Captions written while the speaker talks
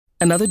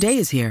Another day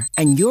is here,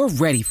 and you're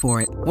ready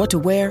for it. What to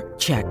wear?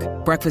 Check.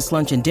 Breakfast,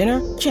 lunch, and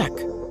dinner? Check.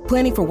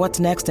 Planning for what's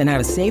next and how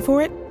to save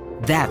for it?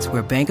 That's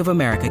where Bank of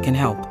America can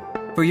help.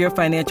 For your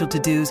financial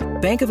to-dos,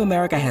 Bank of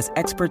America has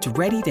experts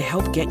ready to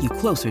help get you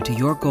closer to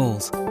your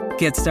goals.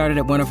 Get started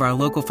at one of our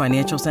local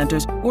financial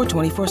centers or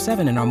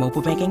 24/7 in our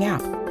mobile banking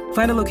app.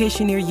 Find a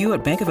location near you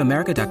at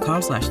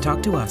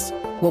bankofamerica.com/talktous.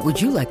 What would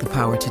you like the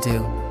power to do?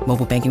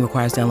 Mobile banking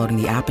requires downloading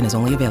the app and is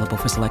only available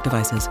for select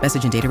devices.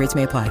 Message and data rates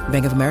may apply.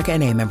 Bank of America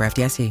N.A., member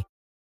FDIC.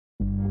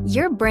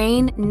 Your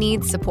brain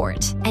needs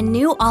support, and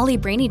new Ollie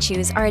Brainy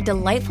Chews are a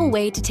delightful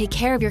way to take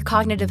care of your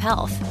cognitive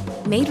health.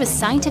 Made with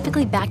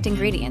scientifically backed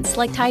ingredients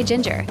like Thai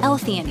ginger,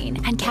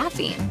 L-theanine, and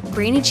caffeine,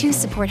 Brainy Chews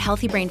support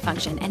healthy brain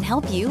function and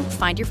help you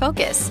find your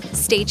focus,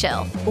 stay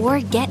chill, or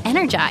get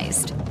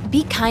energized.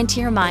 Be kind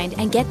to your mind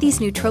and get these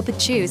nootropic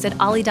chews at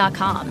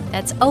ollie.com.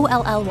 That's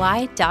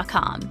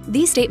OLLY.com.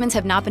 These statements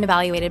have not been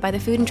evaluated by the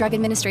Food and Drug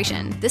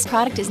Administration. This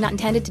product is not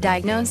intended to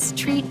diagnose,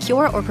 treat,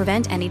 cure, or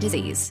prevent any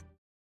disease.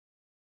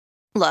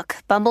 Look,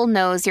 Bumble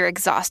knows you're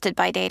exhausted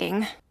by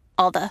dating.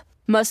 All the,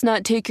 must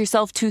not take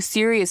yourself too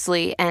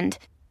seriously, and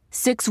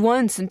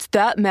 6'1" since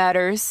that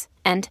matters,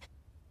 and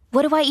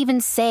what do I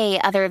even say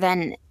other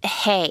than,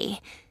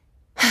 hey?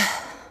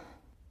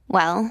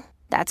 Well,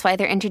 that's why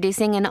they're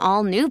introducing an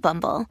all-new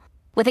Bumble,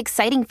 with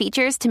exciting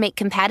features to make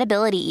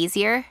compatibility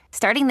easier,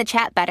 starting the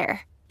chat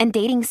better, and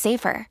dating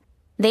safer.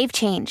 They've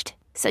changed,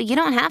 so you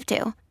don't have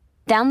to.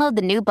 Download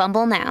the new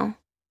Bumble now.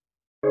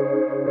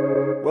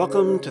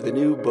 Welcome to the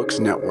New Books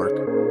Network.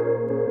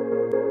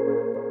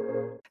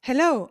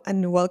 Hello,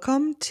 and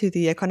welcome to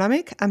the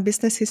Economic and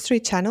Business History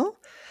channel.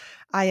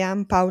 I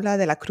am Paula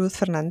de la Cruz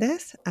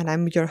Fernandez, and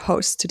I'm your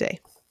host today.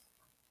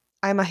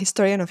 I'm a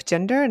historian of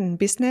gender and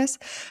business,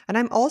 and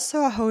I'm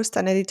also a host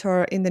and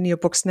editor in the New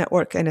Books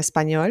Network in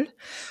Espanol,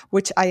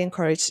 which I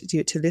encourage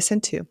you to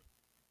listen to.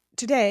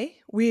 Today,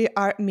 we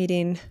are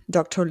meeting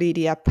Dr.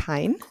 Lydia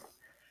Pyne.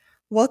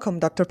 Welcome,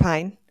 Dr.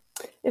 Pyne.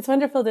 It's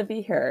wonderful to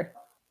be here.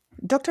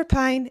 Dr.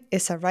 Pyne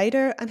is a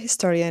writer and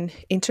historian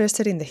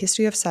interested in the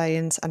history of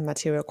science and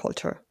material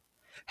culture.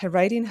 Her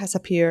writing has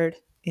appeared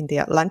in The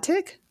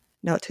Atlantic,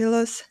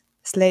 Nautilus,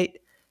 Slate,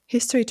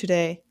 History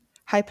Today,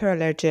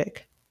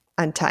 Hyperallergic,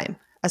 and Time,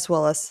 as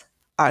well as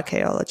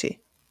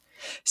Archaeology.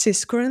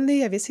 She's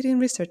currently a visiting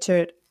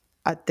researcher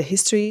at the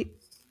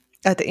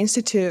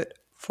Institute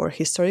for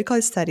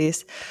Historical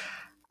Studies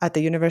at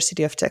the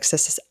University of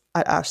Texas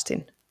at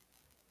Austin.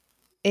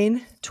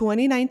 In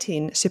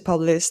 2019, she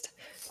published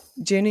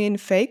Genuine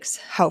Fakes: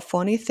 How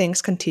Phony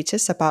Things Can Teach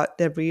Us About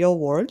the Real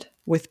World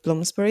with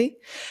Bloomsbury.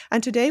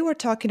 And today we're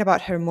talking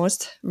about her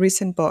most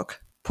recent book,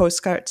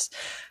 Postcards: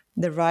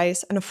 The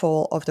Rise and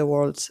Fall of the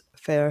World's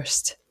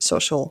First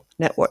Social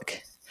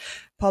Network,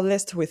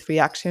 published with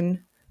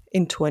Reaction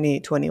in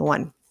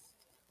 2021.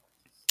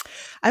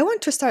 I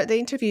want to start the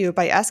interview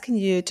by asking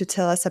you to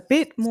tell us a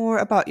bit more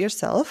about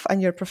yourself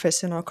and your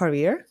professional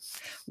career.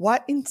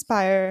 What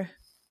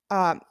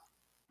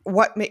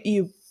made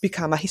you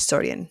become a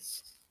historian?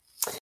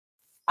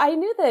 I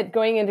knew that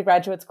going into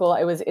graduate school,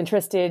 I was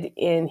interested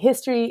in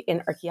history,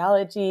 in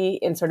archaeology,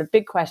 in sort of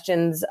big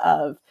questions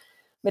of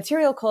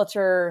material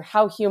culture,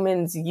 how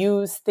humans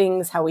use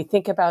things, how we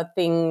think about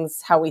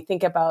things, how we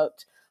think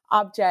about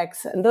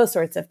objects, and those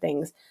sorts of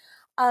things.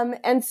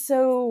 And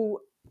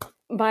so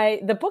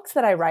the books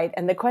that I write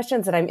and the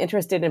questions that I'm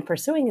interested in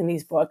pursuing in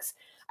these books,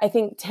 I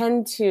think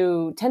tend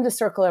to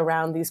circle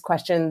around these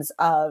questions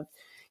of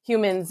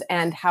humans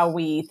and how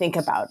we think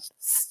about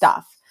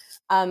stuff.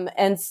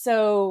 And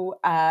so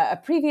a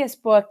previous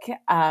book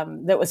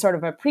that was sort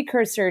of a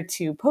precursor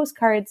to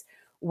Postcards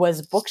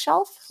was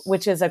Bookshelf,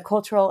 which is a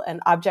cultural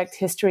and object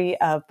history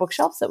of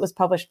bookshelves that was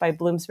published by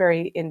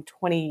Bloomsbury in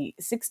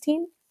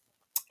 2016.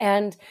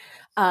 And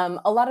a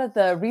lot of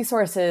the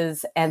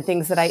resources and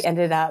things that I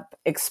ended up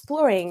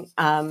exploring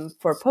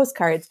for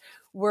Postcards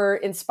were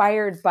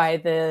inspired by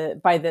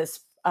this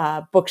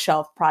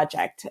bookshelf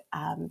project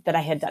that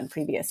I had done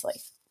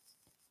previously.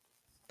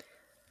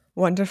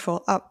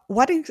 Wonderful.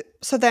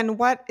 So then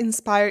what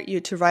inspired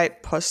you to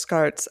write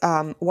Postcards?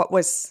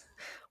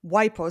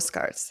 Why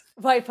Postcards?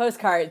 Why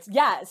Postcards?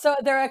 Yeah. So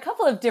there are a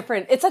couple of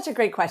different, it's such a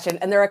great question.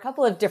 And there are a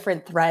couple of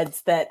different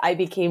threads that I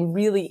became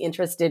really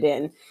interested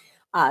in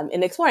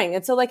exploring.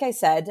 And so, like I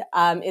said,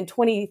 in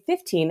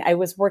 2015, I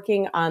was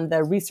working on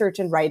the research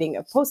and writing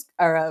of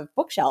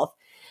Bookshelf.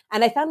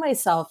 And I found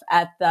myself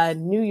at the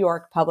New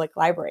York Public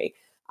Library,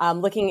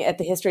 looking at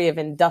the history of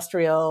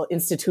industrial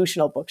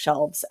institutional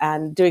bookshelves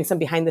and doing some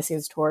behind the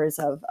scenes tours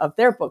of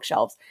their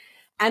bookshelves.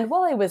 And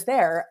while I was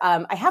there,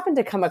 I happened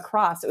to come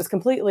across, it was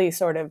completely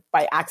sort of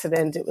by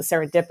accident, it was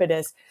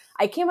serendipitous,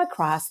 I came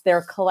across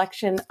their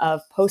collection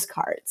of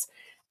postcards.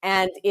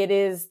 And it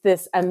is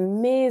this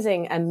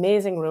amazing,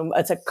 amazing room.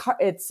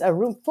 It's a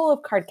room full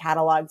of card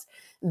catalogs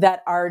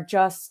that are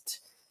just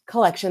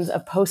collections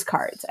of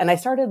postcards. And I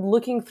started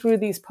looking through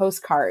these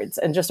postcards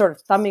and just sort of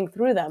thumbing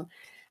through them.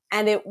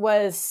 And it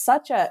was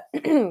such a,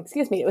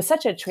 it was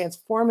such a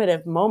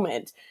transformative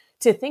moment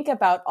to think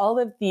about all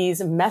of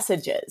these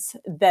messages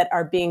that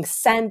are being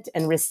sent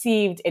and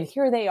received. And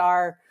here they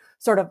are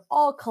sort of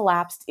all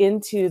collapsed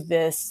into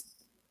this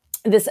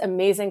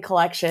amazing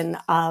collection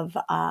of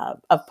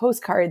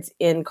postcards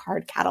in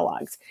card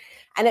catalogs.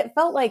 And it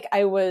felt like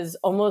I was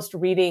almost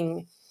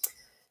reading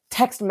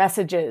text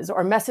messages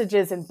or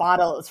messages in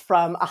bottles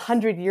from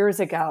 100 years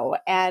ago.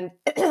 And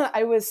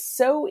I was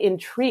so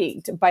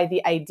intrigued by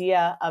the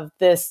idea of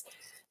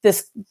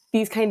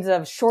these kinds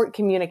of short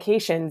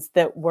communications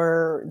that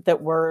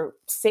were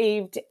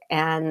saved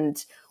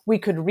and we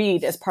could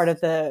read as part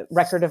of the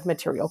record of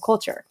material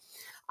culture.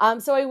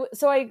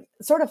 So I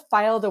sort of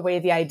filed away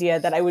the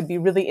idea that I would be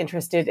really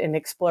interested in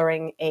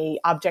exploring a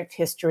object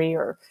history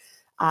or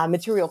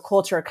material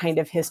culture kind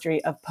of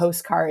history of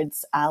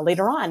postcards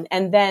later on.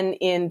 And then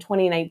in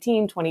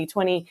 2019,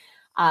 2020,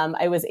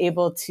 I was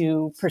able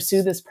to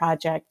pursue this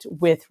project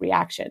with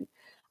Reaction.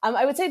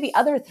 I would say the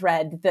other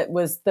thread that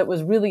was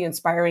really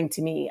inspiring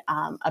to me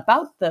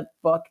about the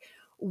book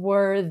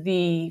were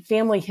the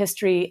family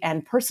history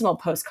and personal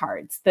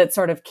postcards that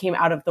sort of came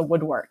out of the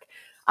woodwork.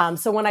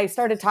 So when I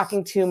started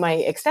talking to my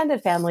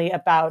extended family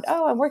about,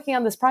 I'm working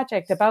on this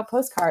project about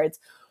postcards,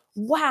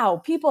 wow,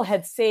 people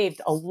had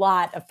saved a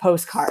lot of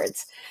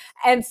postcards.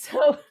 And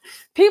so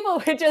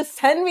people would just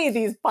send me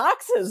these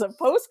boxes of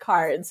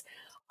postcards.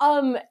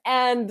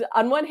 And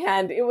on one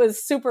hand, it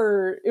was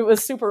super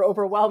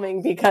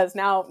overwhelming because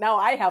now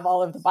I have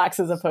all of the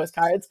boxes of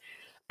postcards.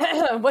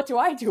 What do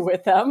I do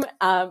with them?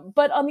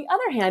 But on the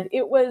other hand,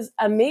 it was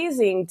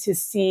amazing to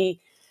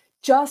see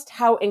just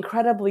how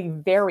incredibly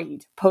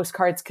varied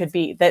postcards could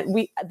be.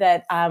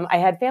 I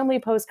had family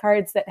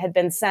postcards that had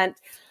been sent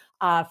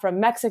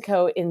from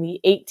Mexico in the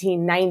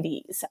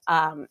 1890s.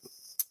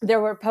 There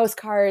were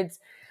postcards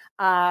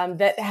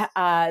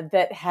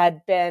that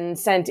had been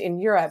sent in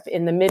Europe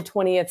in the mid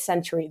 20th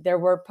century. There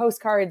were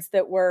postcards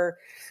that were,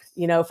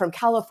 from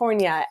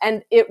California,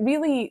 and it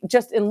really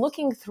just in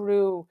looking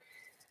through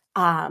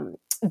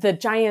the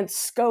giant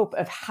scope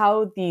of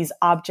how these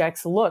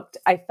objects looked,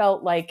 I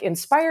felt like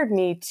inspired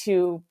me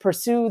to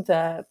pursue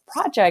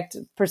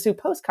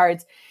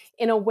postcards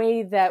in a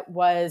way that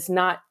was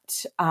not,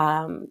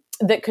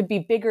 that could be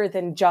bigger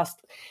than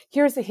just,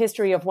 here's the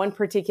history of one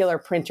particular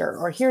printer,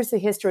 or here's the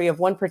history of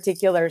one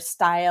particular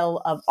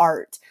style of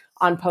art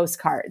on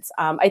postcards.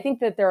 I think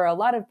that there are a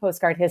lot of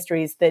postcard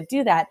histories that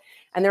do that,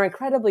 and they're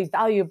incredibly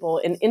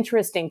valuable and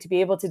interesting to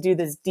be able to do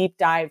this deep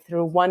dive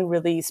through one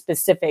really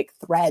specific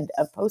thread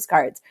of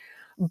postcards.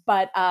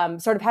 But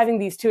sort of having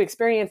these two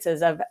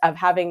experiences of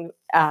having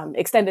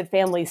extended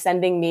family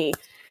sending me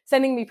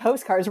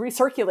postcards,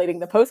 recirculating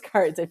the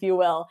postcards, if you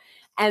will,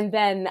 and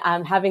then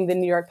having the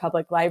New York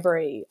Public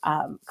Library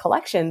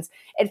collections,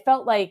 it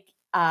felt like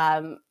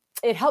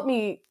it helped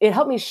me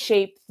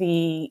shape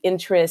the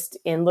interest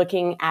in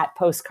looking at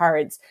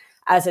postcards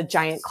as a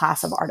giant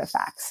class of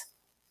artifacts.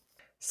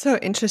 So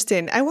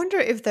interesting. I wonder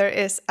if there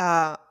is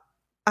an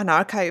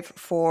archive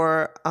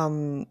for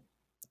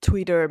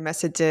Twitter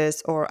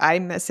messages or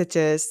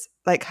iMessages.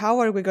 Like, how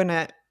are we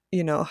going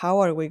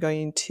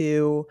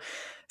to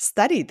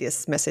study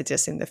these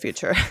messages in the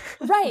future?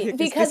 Right,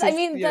 because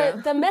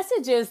the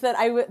messages that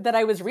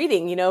I was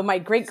reading, my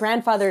great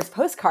grandfather's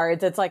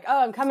postcards. It's like,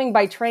 I'm coming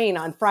by train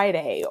on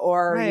Friday,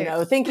 or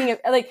right. Thinking of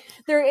like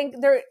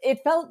it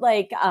felt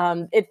like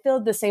it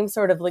filled the same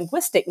sort of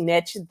linguistic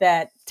niche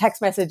that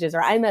text messages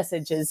or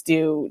iMessages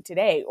do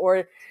today,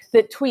 or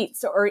that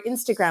tweets or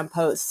Instagram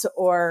posts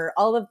or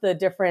all of the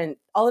different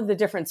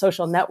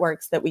social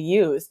networks that we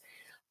use.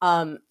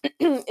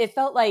 It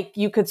felt like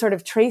you could sort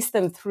of trace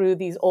them through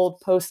these old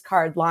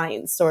postcard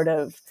lines, sort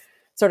of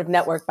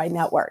network by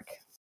network.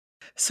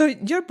 So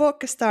your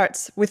book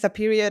starts with a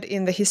period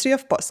in the history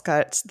of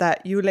postcards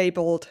that you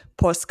labeled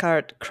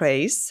postcard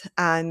craze,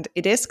 and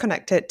it is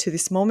connected to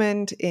this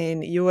moment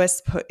in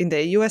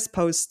the U.S.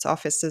 Post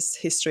Office's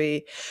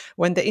history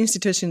when the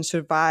institution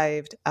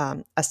survived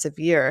a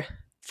severe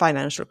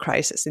financial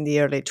crisis in the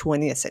early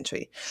 20th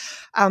century.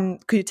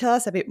 Could you tell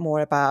us a bit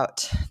more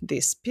about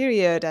this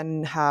period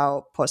and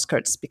how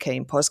postcards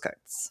became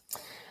postcards?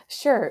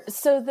 Sure.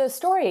 So the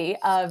story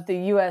of the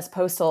U.S.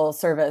 Postal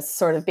Service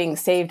sort of being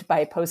saved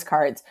by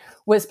postcards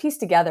was pieced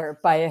together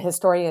by a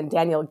historian,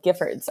 Daniel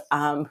Giffords,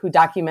 who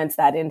documents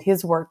that in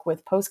his work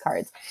with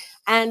postcards.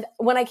 And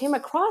when I came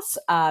across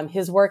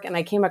his work and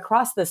I came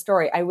across this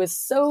story, I was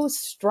so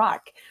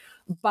struck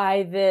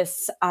by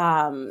this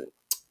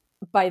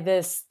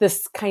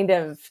kind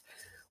of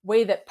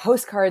way that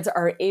postcards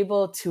are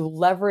able to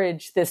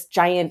leverage this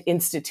giant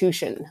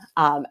institution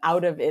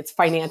out of its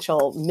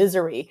financial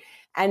misery,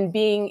 and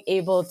being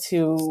able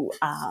to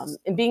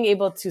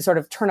sort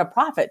of turn a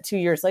profit 2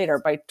 years later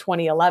by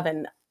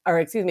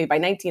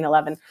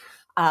 1911.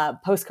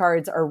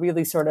 Postcards are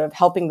really sort of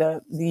helping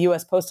the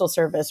U.S. Postal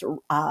Service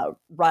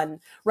run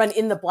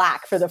in the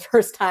black for the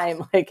first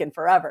time, like in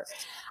forever.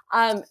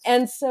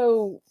 And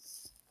so,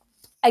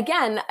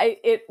 again,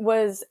 I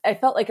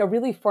felt like a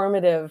really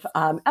formative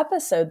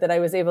episode that I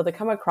was able to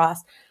come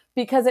across,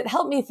 because it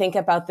helped me think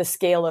about the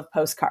scale of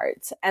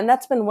postcards. And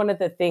that's been one of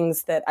the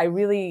things that I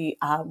really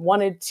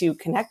wanted to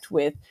connect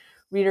with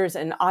readers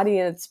and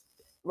audience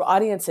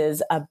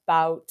audiences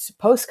about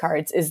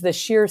postcards is the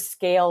sheer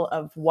scale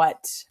of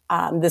what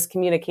this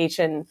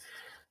communication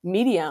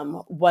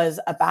medium was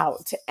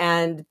about.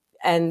 And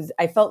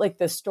I felt like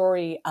the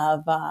story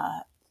of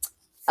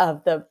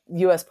the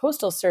U.S.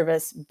 Postal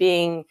Service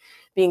being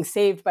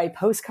saved by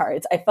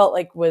postcards, I felt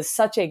like was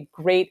such a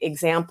great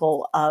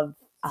example of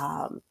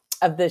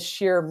the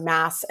sheer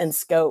mass and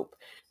scope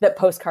that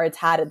postcards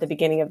had at the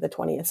beginning of the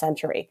 20th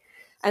century.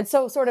 And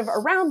so sort of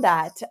around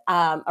that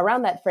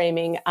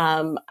framing,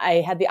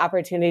 I had the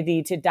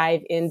opportunity to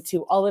dive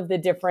into all of the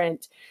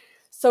different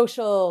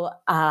social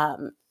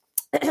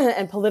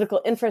and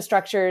political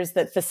infrastructures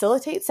that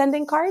facilitate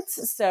sending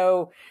cards.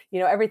 So,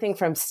 everything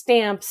from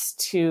stamps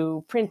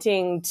to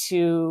printing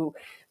to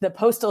the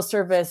Postal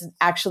Service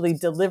actually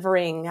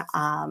delivering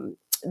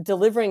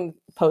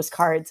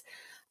postcards.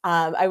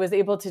 I was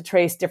able to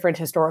trace different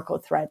historical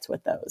threads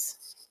with those.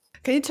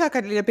 Can you talk a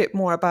little bit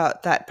more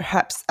about that?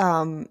 Perhaps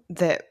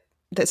the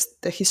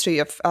history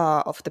of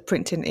the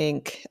printing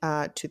ink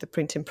to the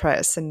printing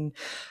press, and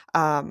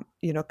kind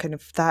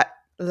of that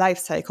life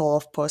cycle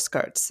of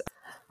postcards.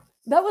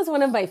 That was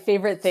one of my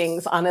favorite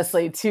things,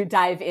 honestly, to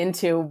dive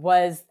into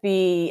was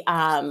the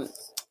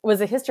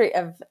history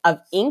of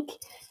ink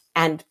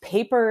and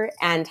paper,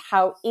 and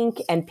how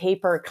ink and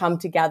paper come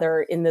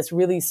together in this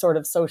really sort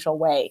of social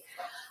way.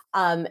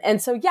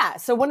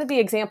 So one of the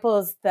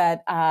examples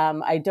that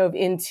I dove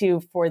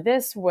into for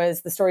this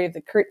was the story of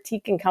the Kurt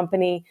Teakin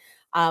Company,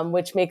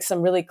 which makes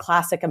some really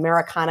classic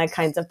Americana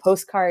kinds of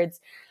postcards.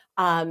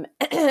 And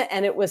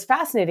it was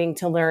fascinating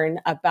to learn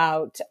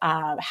about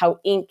how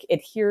ink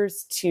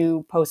adheres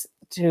to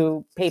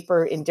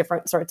paper in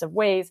different sorts of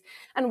ways,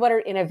 and what are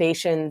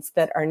innovations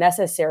that are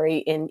necessary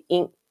in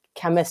ink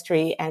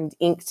chemistry and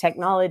ink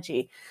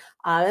technology.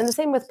 And the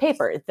same with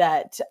paper,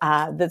 that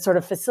sort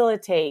of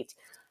facilitate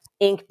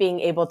ink being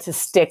able to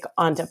stick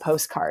onto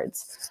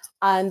postcards.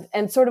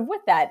 And sort of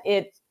with that,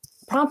 it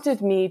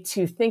prompted me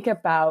to think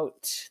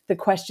about the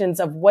questions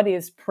of what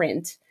is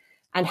print,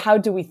 and how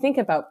do we think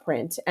about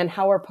print, and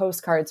how are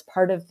postcards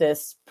part of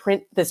this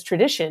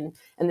tradition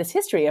and this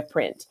history of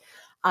print.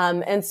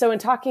 And so in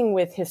talking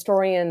with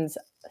historians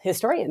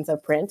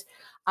of print,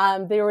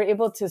 they were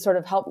able to sort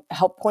of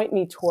help point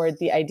me toward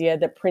the idea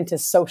that print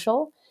is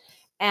social.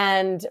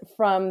 And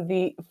from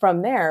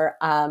there,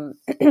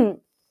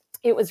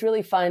 it was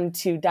really fun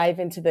to dive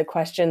into the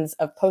questions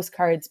of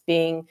postcards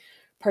being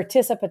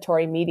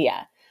participatory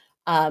media.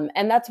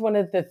 And that's one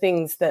of the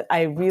things that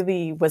I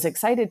really was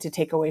excited to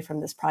take away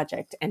from this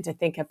project and to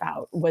think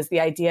about, was the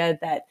idea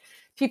that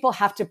people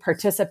have to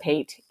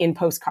participate in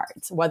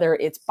postcards, whether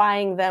it's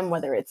buying them,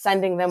 whether it's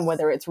sending them,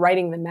 whether it's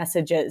writing the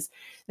messages.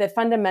 That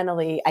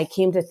fundamentally, I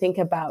came to think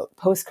about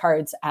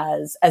postcards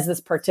as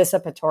this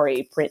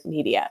participatory print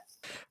media.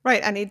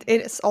 Right, and it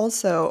is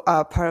also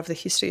part of the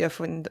history of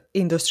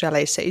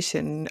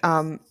industrialization.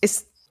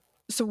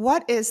 So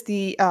what is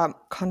the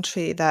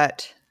country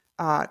that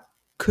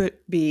could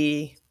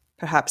be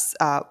perhaps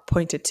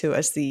pointed to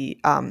as the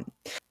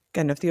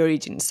kind of the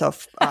origins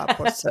of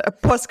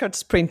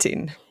postcards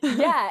printing?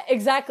 Yeah,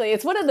 exactly.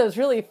 It's one of those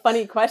really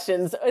funny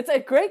questions. It's a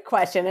great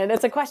question, and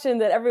it's a question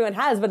that everyone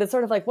has, but it's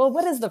sort of like, well,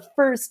 what is the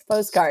first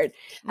postcard?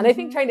 And I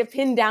think trying to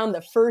pin down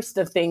the first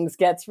of things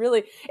gets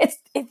really, it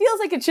feels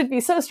like it should be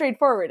so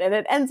straightforward, and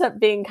it ends up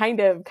being kind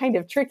of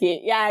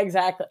tricky. Yeah,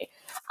 exactly.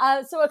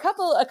 So a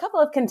couple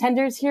of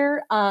contenders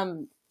here.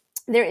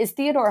 There is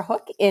Theodore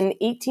Hook in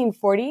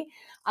 1840.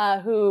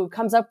 Who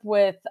comes up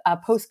with a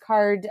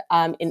postcard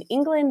in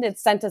England.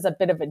 It's sent as a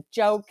bit of a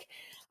joke.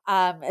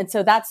 And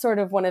so that's sort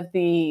of one of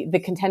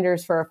the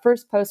contenders for a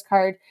first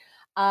postcard.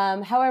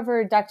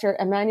 However, Dr.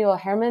 Emanuel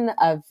Hermann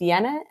of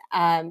Vienna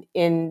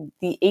in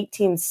the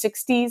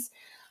 1860s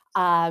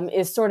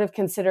is sort of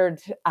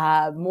considered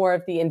more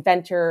of the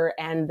inventor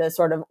and the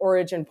sort of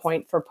origin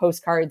point for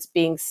postcards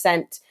being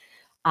sent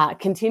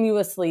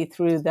continuously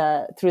through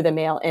the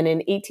mail. And in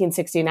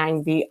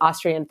 1869, the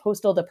Austrian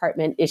Postal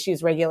Department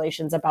issues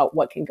regulations about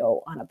what can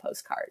go on a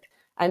postcard.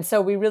 And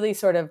so we really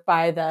sort of,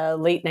 by the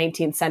late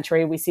 19th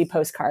century, we see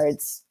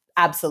postcards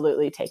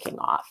absolutely taking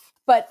off.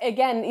 But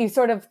again, you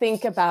sort of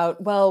think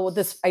about, well,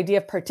 this idea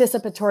of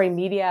participatory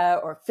media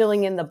or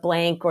filling in the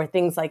blank or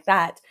things like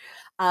that.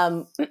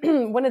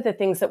 One of the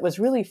things that was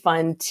really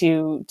fun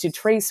to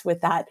trace with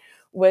that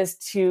was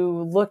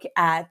to look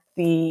at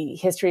the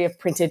history of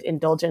printed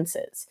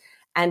indulgences,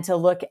 and to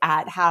look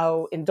at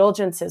how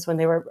indulgences, when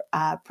they were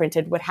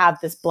printed, would have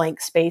this blank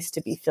space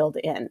to be filled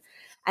in.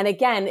 And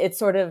again,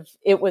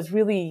 it was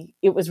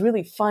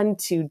really fun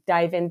to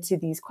dive into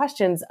these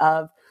questions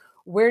of,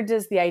 where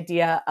does the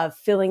idea of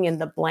filling in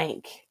the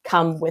blank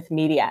come with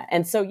media?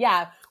 And so,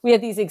 yeah, we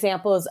have these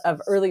examples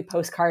of early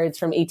postcards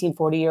from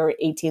 1840 or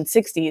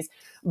 1860s,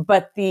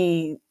 but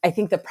I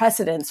think the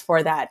precedents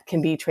for that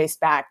can be traced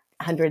back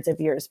hundreds of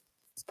years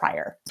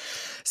prior.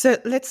 So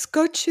let's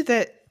go to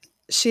the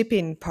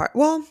shipping part.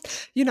 Well,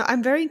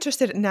 I'm very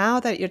interested now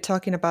that you're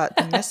talking about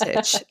the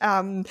message,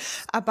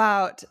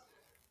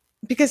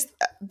 because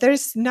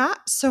there's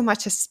not so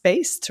much a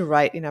space to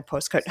write in a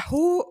postcard.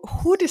 Who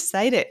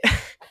decided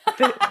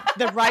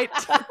the right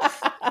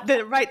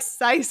the right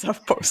size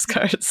of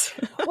postcards?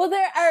 Well,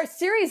 there are a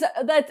series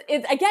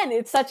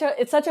it's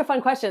such a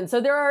fun question.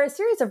 So there are a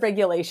series of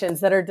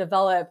regulations that are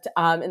developed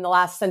in the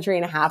last century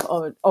and a half,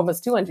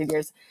 almost 200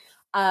 years,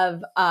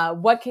 of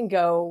what can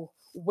go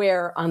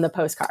where on the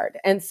postcard.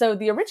 And so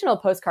the original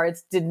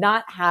postcards did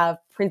not have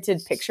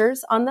printed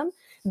pictures on them,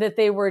 that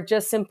they were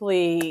just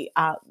simply,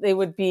 they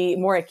would be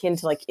more akin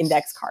to like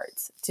index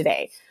cards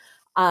today.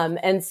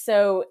 And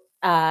so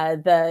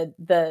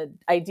the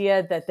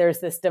idea that there's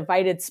this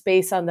divided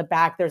space on the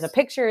back, there's a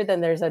picture,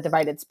 then there's a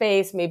divided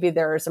space, maybe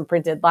there are some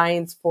printed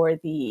lines for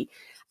the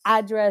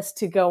address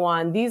to go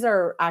on. These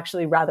are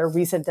actually rather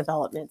recent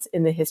developments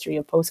in the history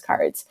of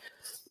postcards.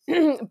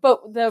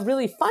 But the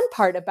really fun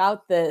part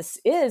about this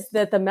is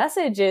that the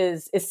message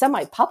is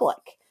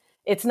semi-public.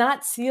 It's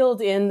not sealed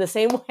in the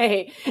same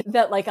way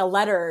that like a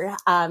letter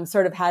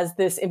sort of has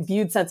this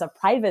imbued sense of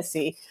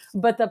privacy,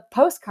 but the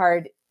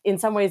postcard in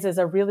some ways is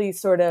a really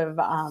sort of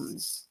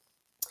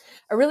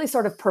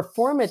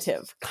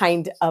performative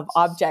kind of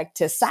object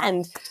to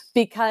send,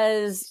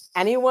 because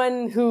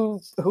anyone who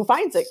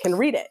finds it can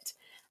read it.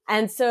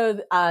 And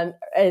so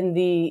in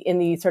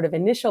the sort of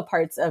initial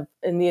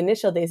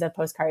days of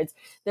postcards,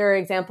 there are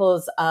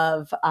examples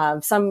of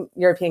some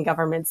European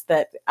governments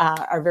that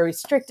are very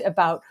strict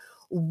about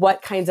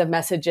what kinds of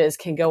messages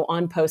can go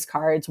on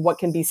postcards, what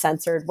can be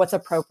censored, what's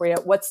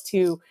appropriate, what's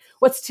too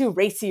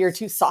racy or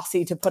too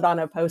saucy to put on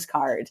a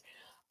postcard.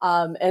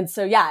 And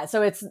so,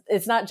 so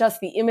it's not just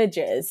the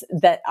images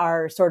that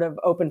are sort of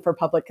open for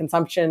public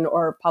consumption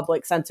or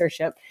public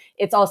censorship.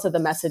 It's also the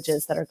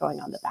messages that are going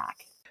on the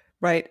back.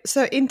 Right.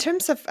 So in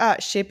terms of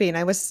shipping,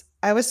 I was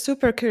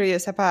super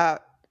curious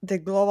about the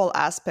global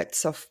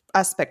aspect of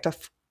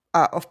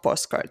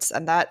postcards,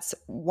 and that's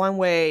one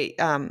way.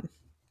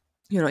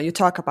 You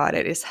talk about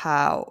it is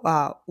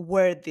how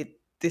where did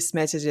these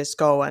messages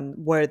go and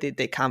where did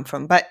they come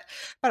from, but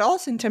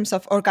also in terms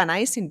of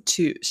organizing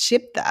to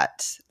ship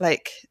that,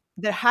 like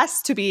there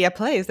has to be a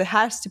place, there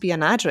has to be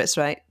an address,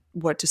 right,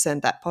 where to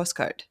send that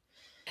postcard.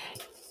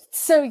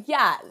 So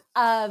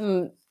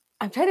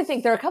I'm trying to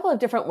think. There are a couple of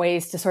different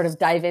ways to sort of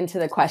dive into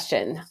the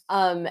question.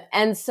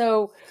 And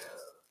so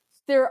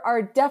there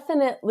are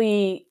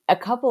definitely a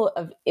couple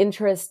of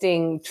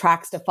interesting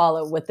tracks to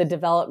follow with the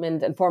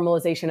development and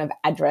formalization of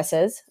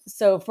addresses.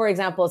 So for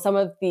example, some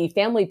of the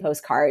family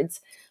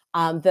postcards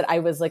that I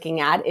was looking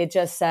at, it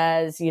just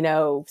says,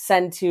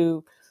 send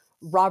to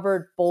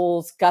Robert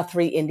Bowles,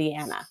 Guthrie,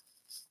 Indiana.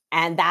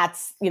 And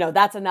that's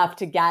enough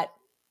to get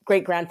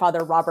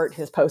great-grandfather Robert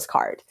his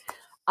postcard.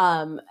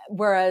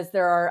 Whereas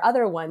there are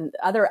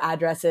other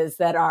addresses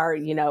that are,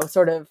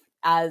 sort of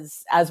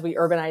as we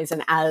urbanize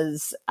and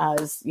as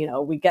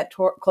we get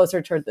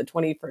closer toward the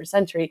 21st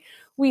century,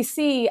 we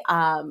see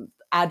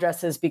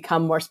addresses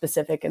become more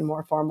specific and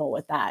more formal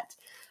with that.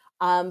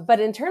 But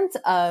in terms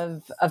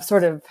of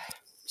sort of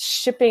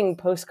shipping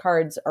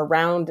postcards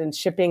around and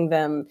shipping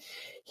them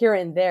here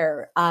and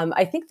there,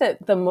 I think that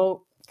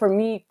for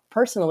me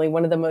personally,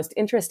 one of the most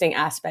interesting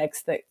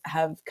aspects that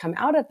have come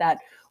out of that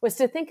was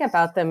to think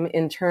about them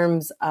in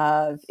terms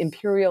of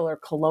imperial or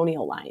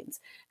colonial lines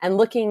and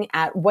looking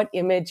at what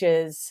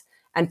images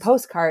and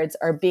postcards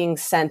are being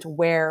sent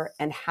where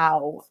and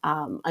how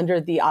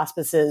under the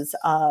auspices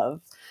of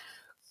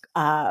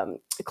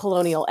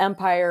colonial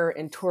empire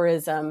and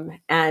tourism,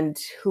 and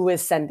who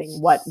is sending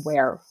what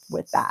where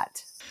with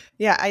that.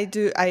 Yeah, I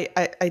do.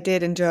 I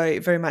did enjoy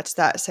very much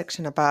that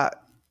section about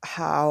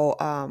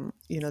how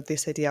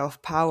this idea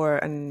of power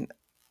and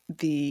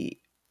the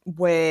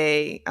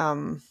way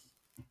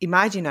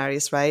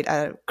imaginaries, right,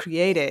 are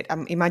created.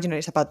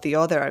 Imaginaries about the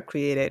other are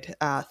created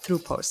through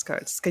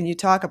postcards. Can you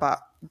talk about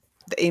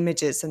the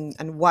images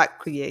and what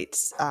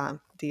creates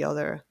the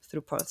other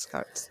through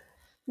postcards?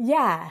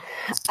 Yeah.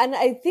 And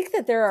I think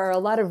that there are a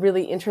lot of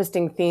really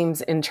interesting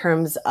themes in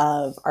terms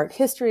of art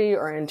history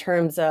or in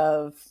terms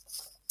of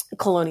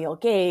colonial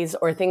gaze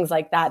or things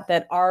like that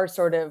that are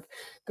sort of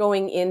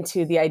going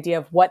into the idea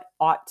of what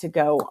ought to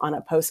go on a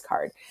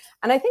postcard.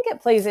 And I think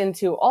it plays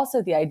into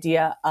also the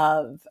idea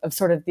of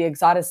sort of the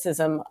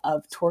exoticism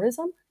of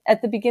tourism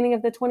at the beginning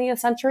of the 20th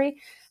century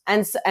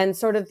and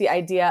sort of the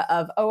idea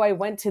of, I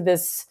went to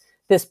this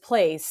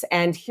place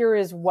and here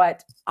is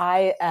what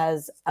I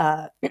as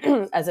a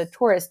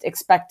tourist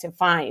expect to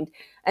find.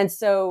 And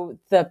so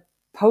the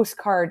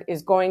postcard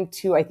is going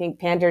to, I think,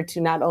 pander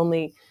to not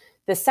only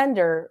the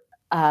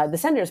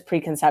sender's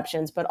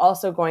preconceptions, but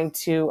also going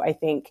to, I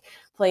think,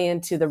 play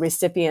into the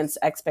recipient's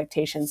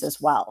expectations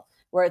as well,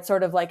 where it's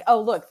sort of like, oh,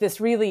 look,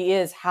 this really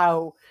is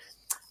how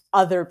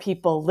other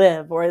people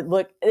live. Or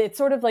look, it's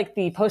sort of like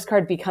the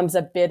postcard becomes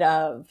a bit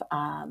of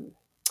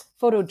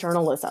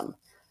photojournalism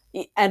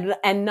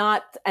and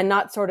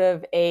not sort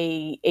of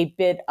a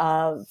bit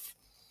of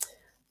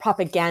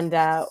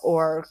propaganda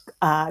or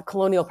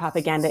colonial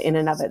propaganda in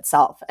and of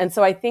itself. And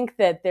so I think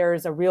that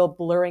there's a real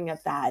blurring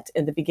of that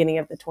in the beginning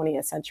of the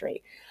 20th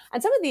century.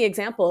 And some of the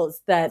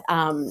examples that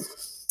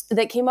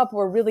that came up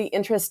were really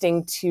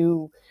interesting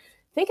to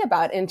think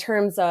about in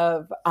terms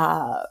of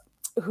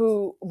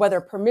whether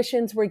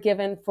permissions were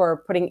given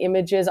for putting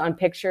images on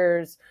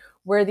pictures,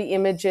 where the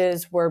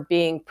images were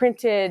being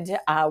printed,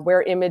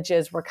 where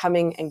images were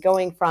coming and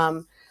going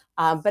from.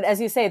 But as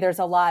you say, there's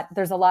a lot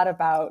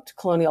about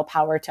colonial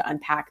power to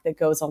unpack that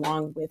goes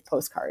along with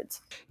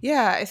postcards.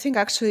 Yeah, I think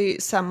actually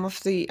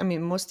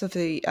most of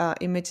the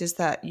images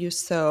that you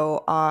saw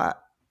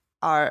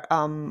are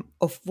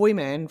of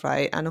women,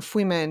 right? And of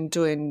women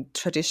doing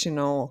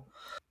traditional,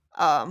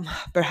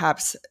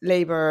 perhaps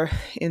labor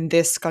in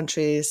these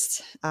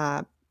countries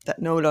that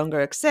no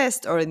longer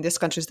exist, or in these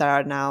countries that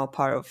are now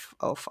part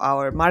of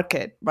our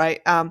market,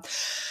 right?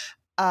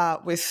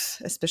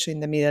 With especially in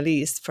the Middle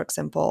East, for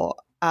example.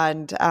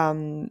 And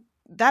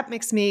that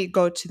makes me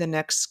go to the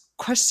next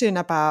question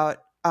about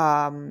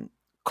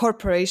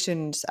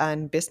corporations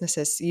and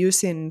businesses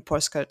using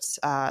postcards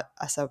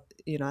as a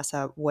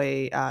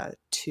way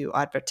to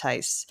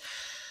advertise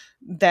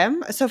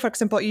them. So, for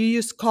example, you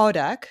use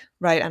Kodak,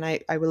 right? And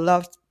I would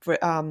love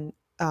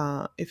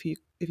if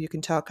you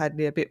can talk a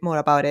little bit more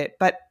about it.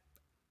 But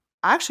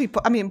actually,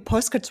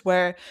 postcards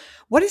were.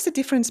 What is the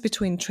difference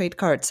between trade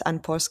cards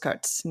and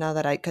postcards? Now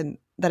that I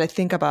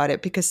think about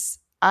it, because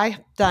I've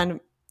done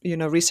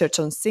research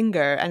on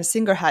Singer, and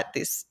Singer had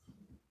these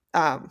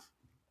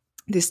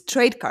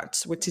trade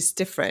cards, which is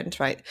different,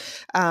 right?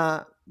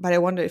 But I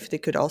wonder if they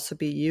could also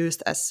be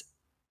used as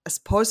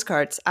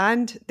postcards,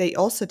 and they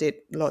also did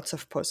lots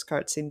of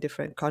postcards in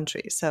different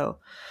countries. So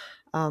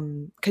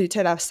can you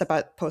tell us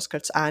about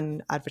postcards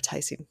and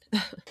advertising?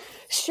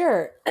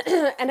 Sure.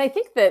 And I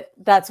think that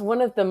that's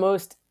one of the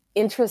most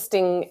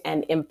interesting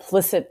and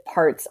implicit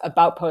parts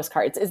about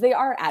postcards is they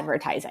are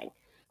advertising,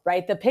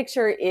 right? The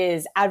picture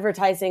is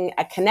advertising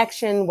a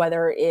connection,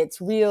 whether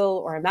it's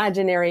real or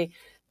imaginary,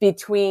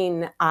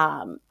 between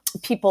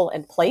people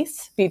and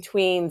place,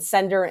 between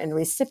sender and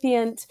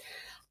recipient.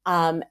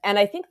 And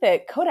I think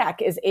that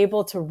Kodak is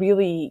able to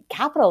really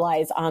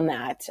capitalize on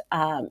that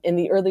in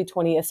the early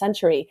 20th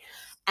century.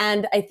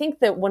 And I think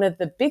that one of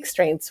the big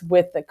strengths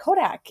with the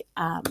Kodak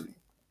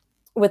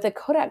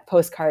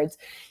postcards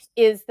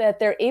is that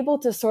they're able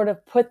to sort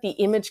of put the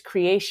image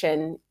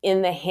creation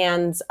in the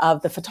hands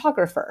of the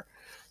photographer.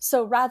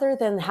 So rather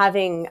than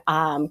having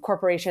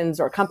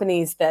corporations or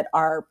companies that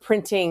are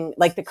printing,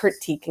 like the Kurt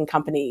Tekin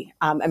company,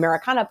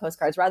 Americana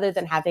postcards, rather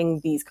than having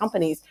these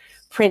companies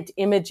print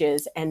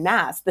images en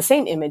masse, the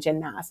same image en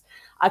masse,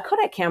 a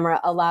Kodak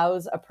camera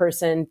allows a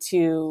person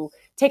to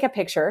take a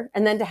picture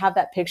and then to have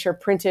that picture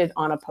printed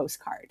on a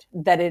postcard,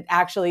 that it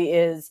actually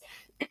is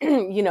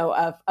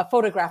a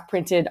photograph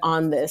printed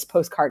on this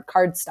postcard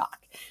cardstock.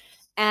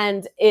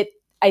 And it,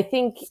 I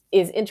think,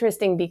 is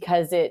interesting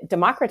because it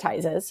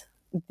democratizes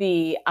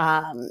the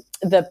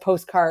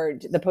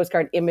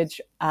postcard image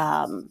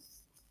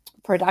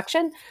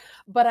production.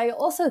 But I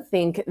also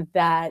think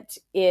that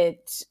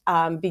it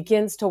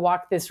begins to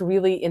walk this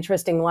really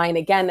interesting line,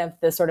 again, of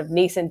the sort of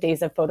nascent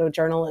days of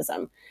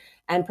photojournalism.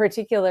 And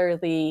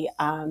particularly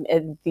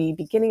at the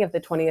beginning of the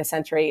 20th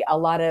century, a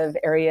lot of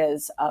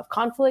areas of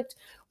conflict,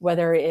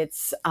 whether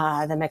it's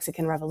the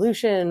Mexican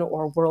Revolution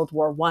or World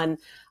War I,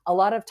 a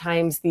lot of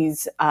times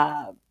these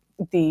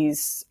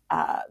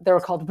they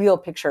were called real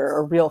picture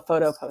or real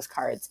photo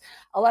postcards.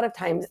 A lot of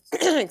times,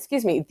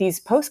 these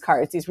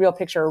postcards, these real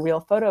picture or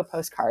real photo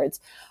postcards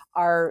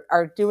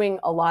are doing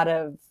a lot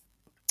of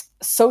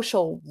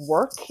social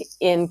work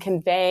in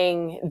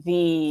conveying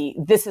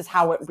this is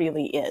how it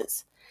really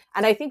is.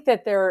 And I think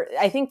that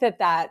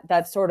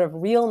that sort of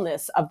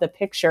realness of the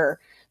picture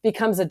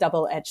becomes a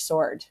double-edged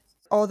sword.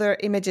 Other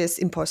images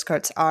in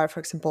postcards are, for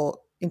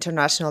example,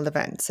 international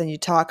events, and you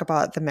talk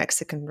about the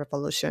Mexican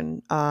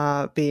Revolution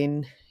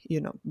being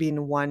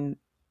one.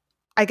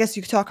 I guess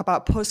you talk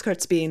about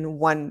postcards being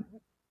one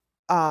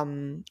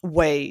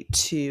way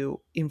to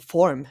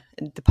inform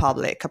the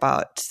public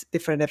about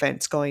different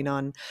events going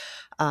on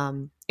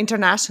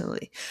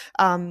internationally.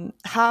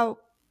 How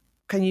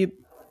can you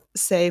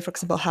say, for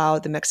example, how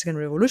the Mexican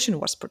Revolution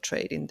was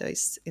portrayed in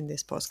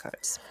these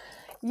postcards?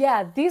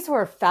 Yeah, these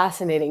were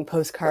fascinating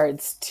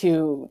postcards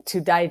to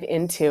dive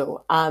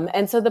into.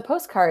 And so the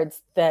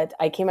postcards that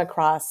I came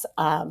across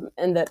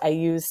and that I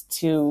used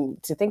to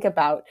think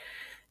about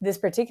this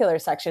particular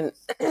section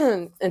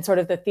and sort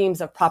of the themes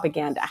of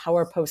propaganda, how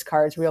are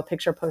postcards, real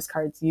picture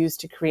postcards,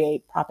 used to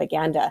create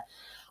propaganda?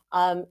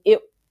 It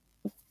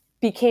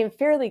became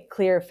fairly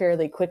clear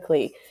fairly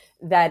quickly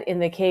that in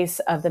the case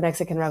of the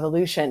Mexican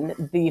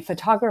Revolution, the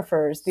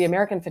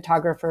American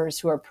photographers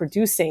who are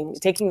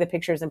taking the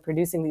pictures and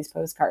producing these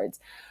postcards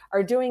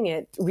are doing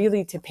it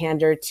really to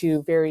pander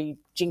to very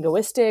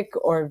jingoistic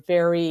or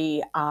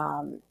very,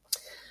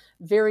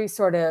 very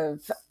sort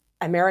of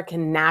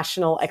American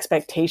national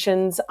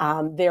expectations.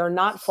 They are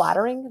not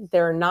flattering.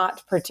 They're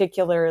not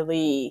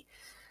particularly,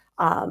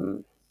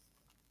 I'm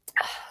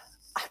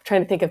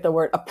trying to think of the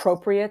word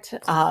appropriate.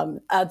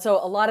 So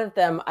a lot of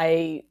them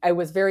I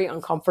was very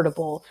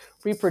uncomfortable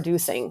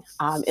reproducing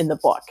in the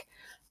book.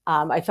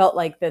 I felt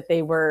like that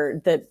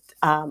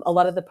a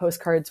lot of the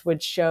postcards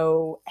would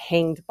show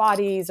hanged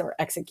bodies or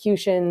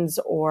executions,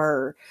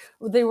 or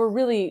they were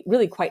really,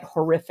 really quite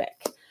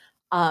horrific.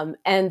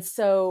 And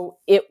so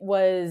it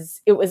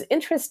was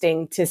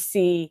interesting to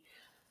see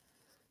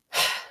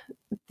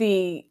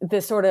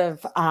the sort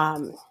of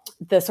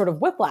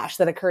whiplash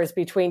that occurs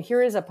between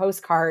here is a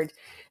postcard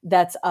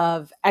that's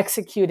of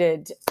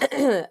executed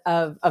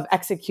of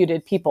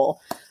executed people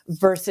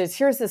versus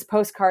here's this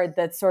postcard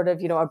that's sort of,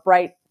 a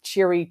bright,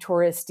 cheery,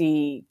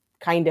 touristy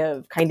kind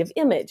of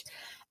image.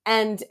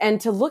 And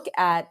to look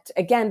at,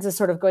 again, to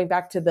sort of going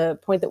back to the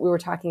point that we were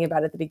talking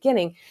about at the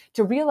beginning,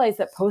 to realize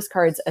that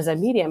postcards as a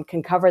medium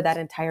can cover that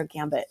entire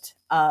gambit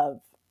of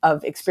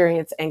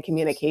experience and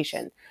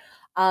communication.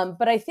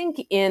 But I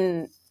think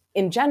in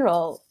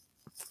general,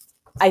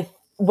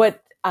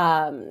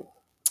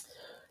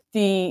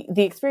 the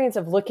experience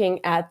of looking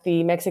at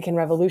the Mexican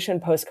Revolution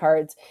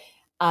postcards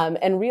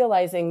and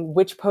realizing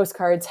which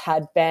postcards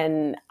had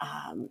been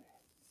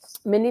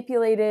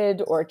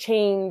manipulated or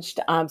changed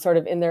sort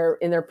of in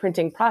their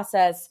printing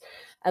process,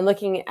 and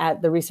looking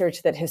at the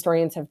research that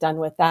historians have done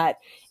with that,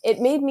 it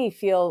made me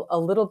feel a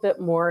little bit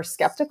more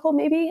skeptical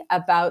maybe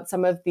about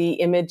some of the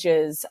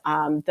images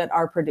that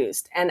are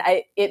produced. And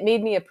it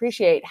made me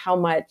appreciate how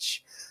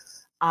much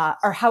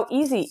or how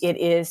easy it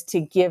is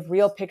to give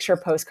real picture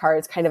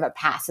postcards kind of a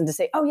pass and to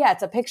say, oh yeah,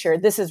 it's a picture.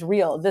 This is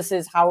real. This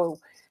is how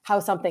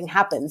something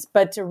happens.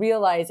 But to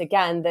realize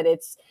again that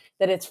it's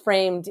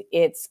framed,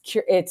 it's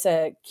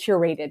a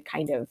curated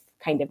kind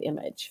of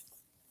image.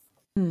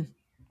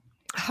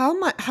 How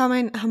much?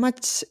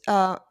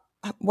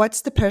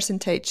 What's the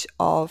percentage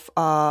of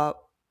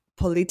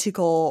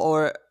political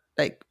or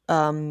like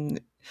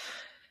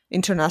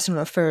international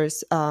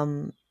affairs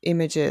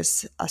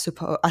images as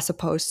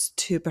opposed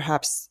to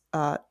perhaps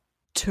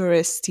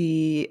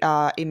touristy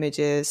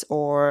images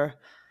or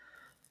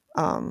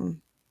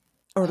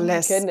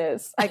less?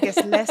 Goodness. I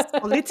guess less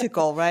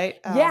political, right?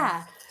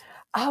 Yeah.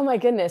 Oh my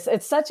goodness,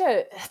 it's such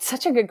a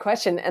good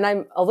question, and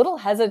I'm a little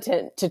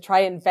hesitant to try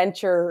and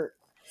venture,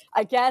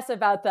 I guess,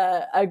 about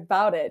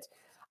it.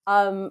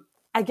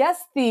 I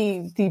guess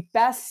the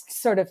best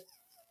sort of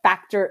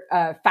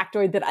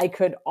factoid that I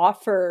could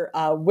offer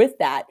with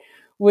that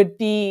would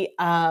be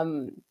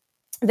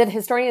that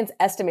historians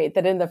estimate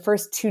that in the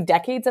first 2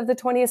 decades of the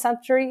 20th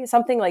century,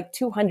 something like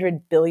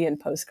 200 billion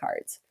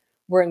postcards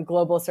were in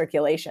global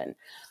circulation.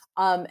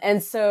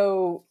 And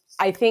so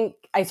I think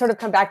I sort of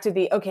come back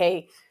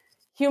to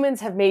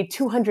humans have made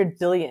 200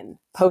 billion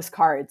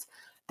postcards.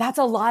 That's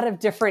a lot of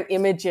different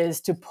images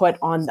to put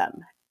on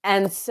them.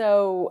 And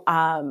so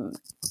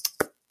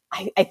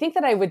I think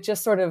that I would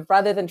just sort of,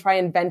 rather than try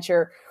and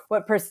venture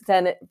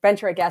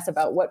a guess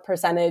about what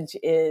percentage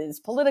is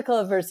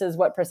political versus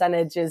what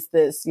percentage is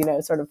this,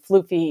 sort of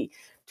floofy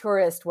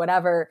tourist,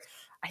 whatever,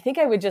 I think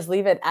I would just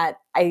leave it at,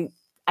 I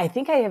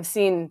think I have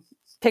seen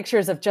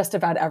pictures of just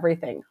about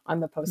everything on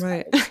the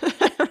postcard.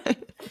 Right.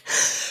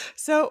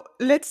 So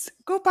let's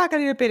go back a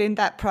little bit in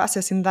that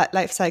process, in that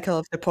life cycle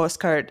of the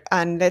postcard,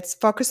 and let's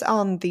focus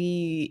on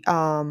the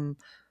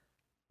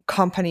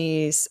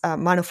companies,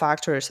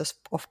 manufacturers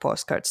of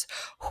postcards.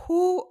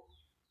 Who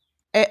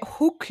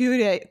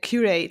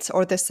curates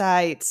or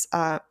decides,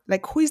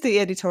 who is the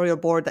editorial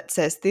board that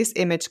says this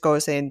image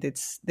goes in,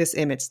 this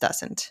image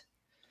doesn't,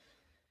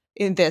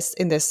 in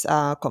this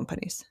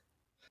companies?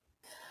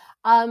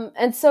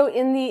 And so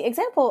in the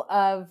example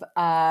of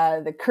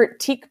the Kurt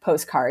Tieck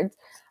postcards,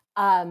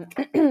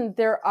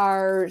 there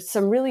are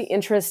some really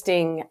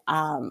interesting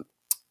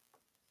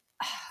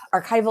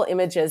archival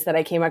images that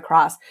I came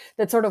across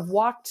that sort of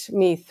walked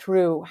me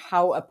through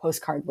how a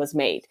postcard was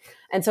made.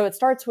 And so it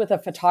starts with a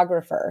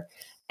photographer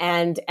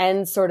and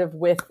ends sort of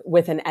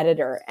with an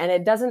editor. And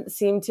it doesn't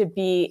seem to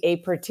be a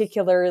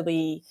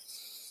particularly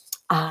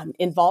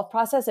involved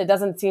process. It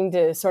doesn't seem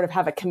to sort of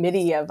have a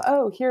committee of,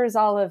 here's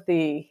all of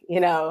the,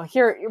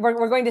 here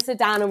we're going to sit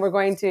down and we're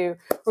going to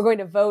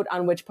vote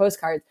on which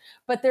postcards.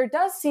 But there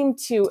does seem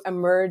to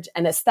emerge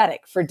an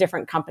aesthetic for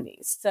different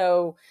companies.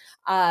 So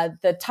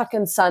the Tuck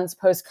and Sons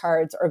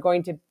postcards are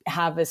going to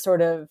have a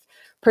sort of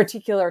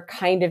particular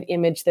kind of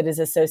image that is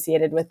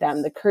associated with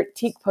them. The Kurt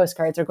Tieck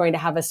postcards are going to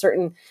have a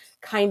certain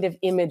kind of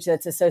image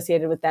that's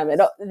associated with them.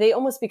 They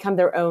almost become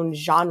their own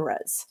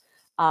genres.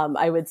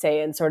 I would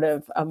say, in sort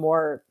of a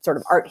more sort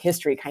of art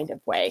history kind of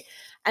way.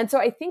 And so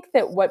I think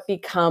that what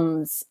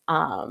becomes,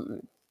 I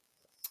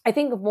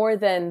think more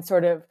than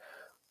sort of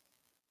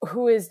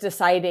who is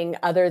deciding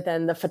other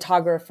than the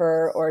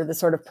photographer or the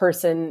sort of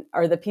person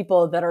or the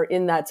people that are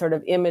in that sort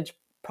of image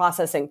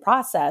processing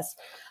process,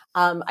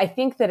 I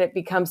think that it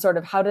becomes sort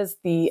of how does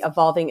the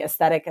evolving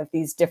aesthetic of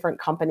these different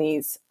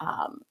companies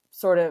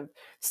sort of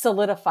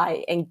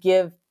solidify and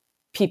give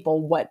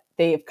people what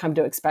they've come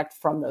to expect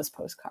from those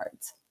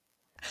postcards.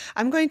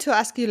 I'm going to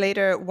ask you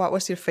later what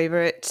was your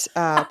favorite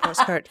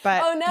postcard.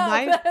 But oh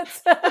no,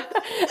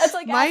 that's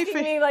like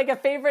asking me like a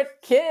favorite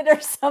kid or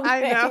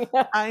something.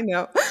 I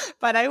know,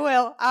 but I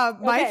will.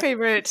 My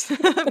favorite,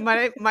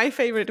 my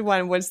favorite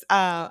one was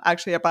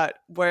actually about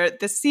where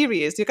the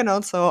series. You can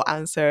also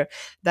answer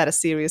that a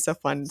series of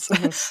ones,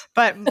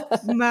 but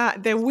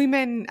the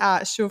women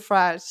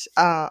suffrage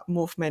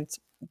movement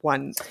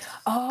one.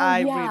 I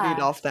really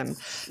love them.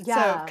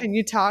 Yeah. So can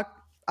you talk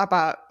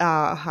about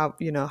how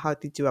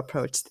did you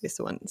approach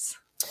these ones?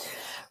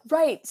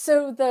 Right.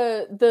 So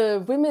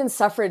the women's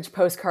suffrage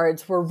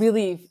postcards were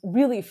really,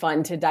 really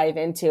fun to dive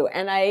into.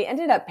 And I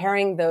ended up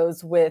pairing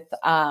those with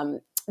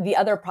the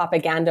other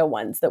propaganda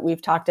ones that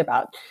we've talked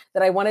about,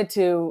 that I wanted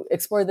to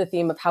explore the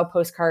theme of how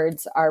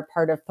postcards are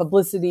part of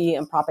publicity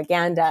and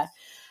propaganda.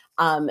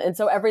 And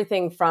so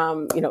everything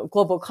from,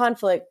 global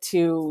conflict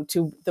to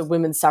the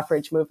women's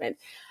suffrage movement.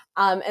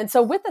 And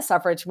so with the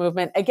suffrage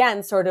movement,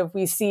 again, sort of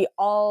we see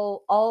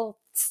all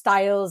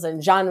styles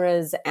and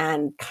genres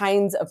and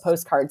kinds of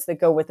postcards that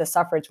go with the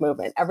suffrage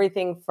movement.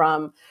 Everything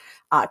from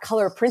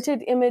color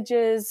printed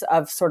images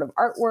of sort of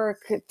artwork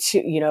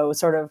to,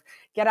 sort of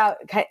get out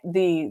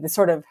the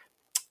sort of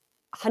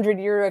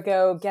 100-year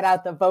ago, get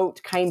out the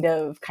vote kind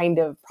of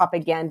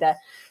propaganda,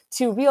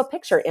 to real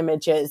picture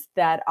images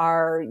that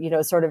are,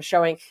 sort of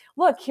showing,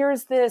 look,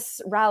 here's this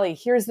rally,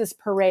 here's this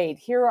parade,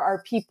 here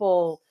are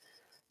people,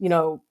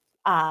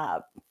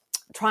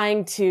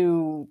 trying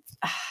to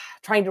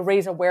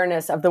raise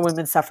awareness of the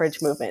women's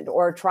suffrage movement,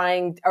 or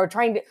trying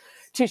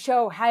to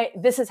show how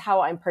this is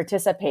how I'm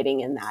participating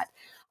in that.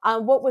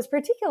 What was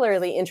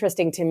particularly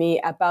interesting to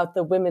me about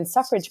the women's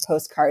suffrage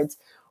postcards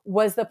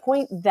was the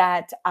point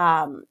that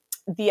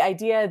the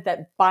idea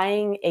that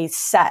buying a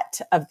set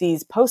of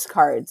these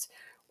postcards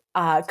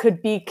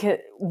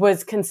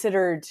was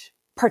considered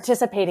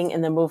participating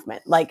in the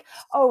movement. Like,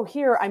 oh,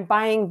 here I'm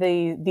buying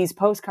these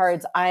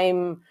postcards.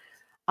 I'm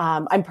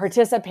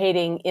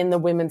participating in the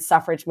women's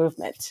suffrage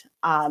movement,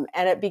 and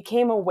it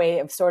became a way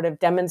of sort of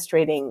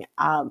demonstrating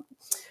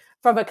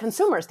from a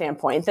consumer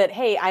standpoint that,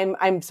 hey,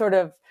 I'm sort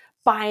of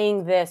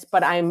buying this,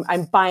 but I'm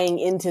buying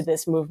into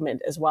this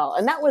movement as well.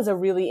 And that was a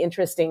really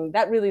interesting.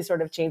 That really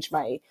sort of changed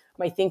my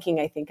thinking,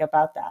 I think,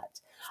 about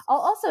that. I'll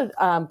also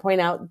point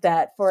out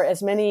that for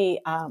as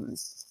many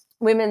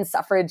women's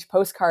suffrage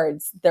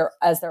postcards there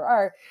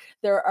are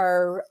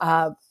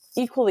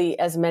equally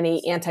as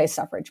many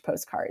anti-suffrage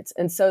postcards.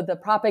 And so the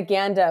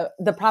propaganda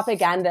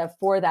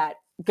for that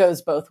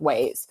goes both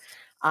ways.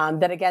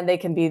 That again, they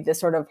can be the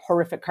sort of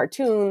horrific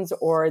cartoons,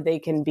 or they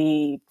can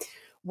be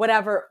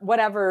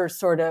whatever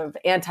sort of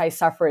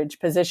anti-suffrage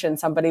position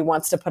somebody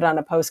wants to put on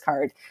a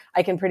postcard.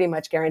 I can pretty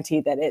much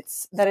guarantee that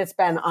it's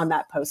been on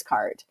that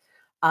postcard.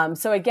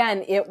 So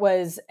again, it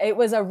was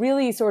a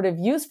really sort of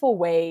useful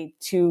way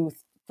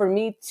for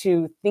me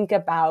to think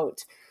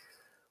about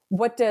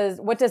what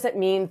does it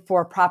mean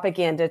for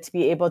propaganda to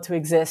be able to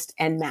exist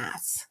en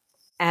masse?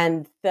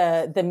 And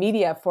the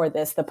media for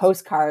this, the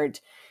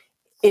postcard,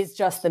 is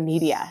just the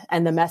media,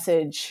 and the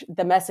message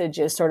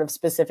is sort of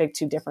specific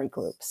to different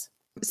groups.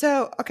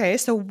 So, okay,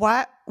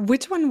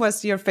 which one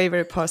was your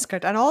favorite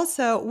postcard? And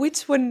also,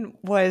 which one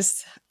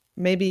was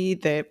maybe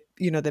the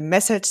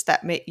message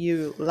that made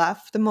you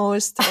laugh the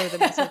most, or the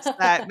message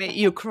that made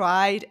you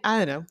cry? I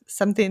don't know,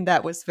 something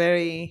that was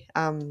very,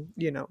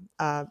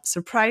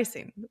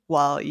 surprising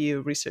while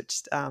you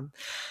researched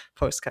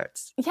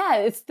postcards.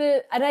 Yeah,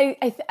 and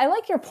I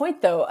like your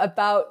point though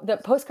about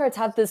that postcards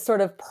have this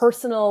sort of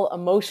personal,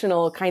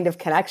 emotional kind of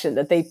connection,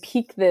 that they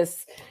pique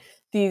these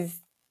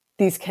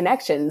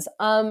connections.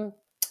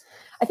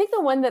 I think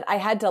the one that I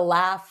had to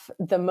laugh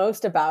the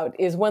most about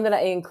is one that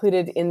I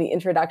included in the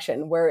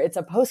introduction, where it's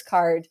a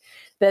postcard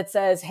that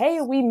says, "Hey,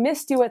 we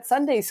missed you at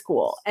Sunday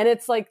school." And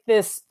it's like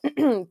this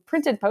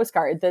printed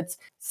postcard that's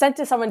sent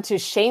to someone to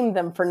shame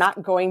them for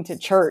not going to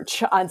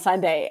church on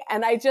Sunday.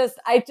 And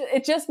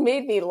it just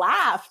made me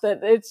laugh,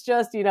 that it's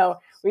just,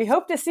 we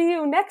hope to see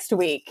you next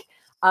week.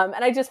 And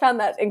I just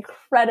found that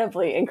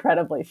incredibly,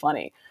 incredibly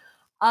funny.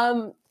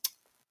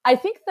 I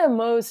think the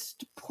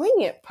most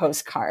poignant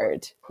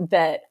postcard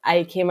that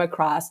I came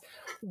across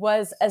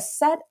was a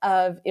set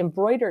of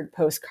embroidered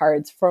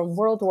postcards from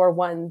World War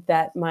I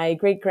that my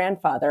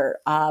great-grandfather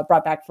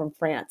brought back from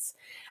France.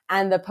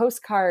 And the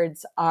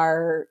postcards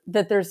are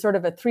that there's sort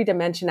of a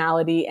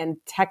three-dimensionality and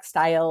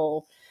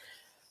textile.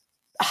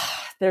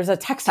 There's a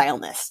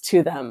textileness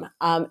to them.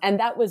 And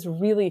that was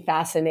really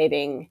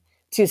fascinating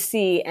to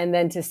see, and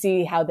then to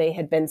see how they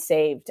had been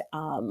saved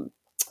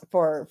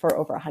for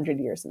over 100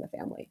 years in the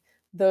family.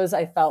 Those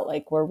I felt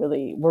like were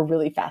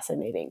really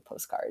fascinating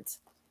postcards.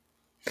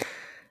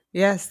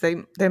 Yes, they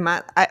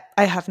might.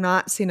 I have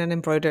not seen an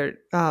embroidered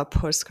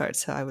postcard,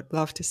 so I would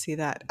love to see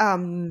that.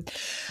 In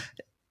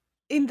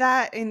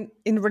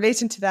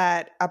relation to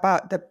that,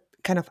 about the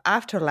kind of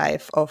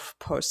afterlife of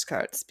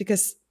postcards,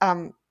 because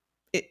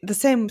the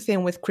same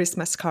thing with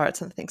Christmas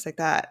cards and things like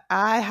that.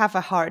 I have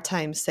a hard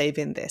time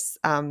saving this.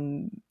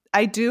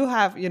 I do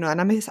have, and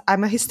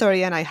I'm a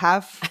historian. I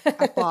have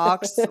a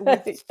box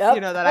with,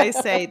 Yep. That I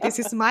say, this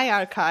is my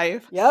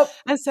archive. Yep.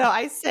 And so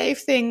I save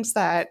things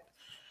that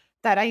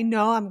I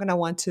know I'm going to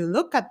want to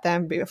look at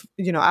them,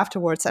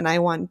 afterwards. And I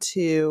want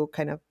to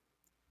kind of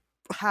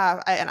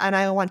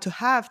I want to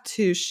have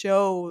to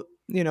show,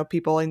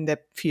 people in the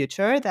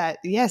future that,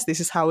 yes, this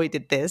is how we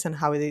did this and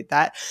how we did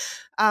that.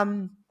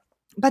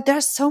 But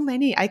there's so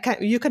many,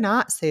 you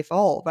cannot save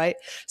all, right?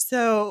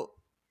 So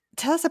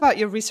tell us about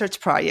your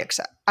research projects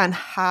and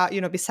how,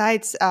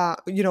 besides,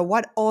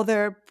 what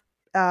other,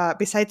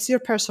 besides your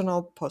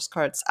personal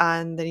postcards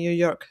and the New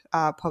York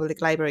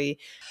Public Library,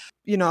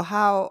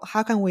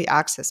 how can we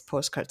access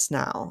postcards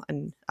now,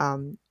 and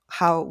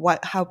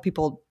how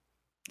people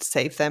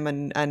save them,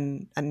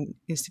 and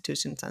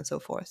institutions and so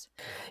forth?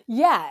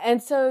 Yeah,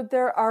 and so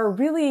there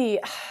really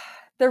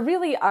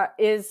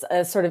is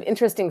a sort of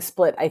interesting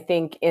split, I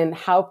think, in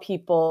how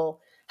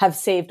people have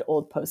saved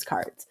old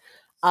postcards.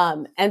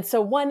 And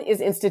so one is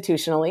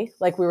institutionally,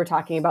 like we were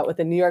talking about with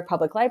the New York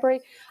Public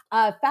Library.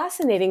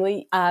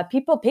 Fascinatingly,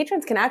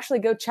 patrons can actually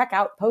go check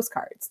out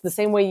postcards the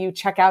same way you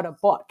check out a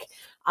book.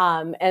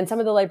 And some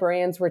of the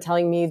librarians were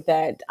telling me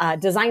that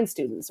design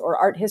students or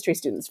art history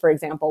students, for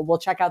example, will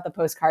check out the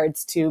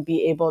postcards to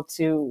be able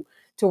to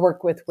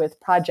work with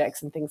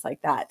projects and things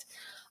like that.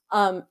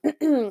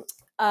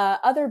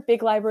 Other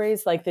big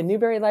libraries like the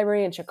Newberry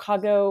Library in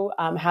Chicago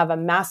have a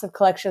massive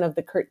collection of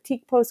the Kurt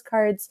Tieck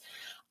postcards.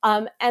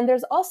 And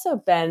there's also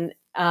been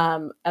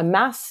a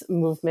mass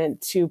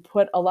movement to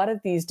put a lot of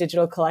these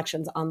digital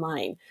collections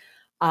online.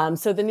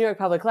 So the New York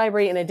Public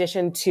Library, in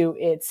addition to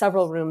its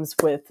several rooms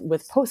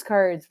with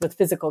postcards, with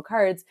physical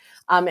cards,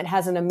 it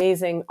has an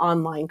amazing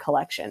online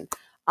collection.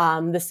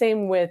 The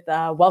same with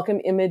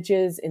Welcome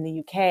Images in the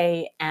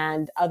UK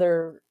and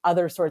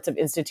other sorts of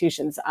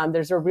institutions.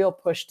 There's a real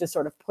push to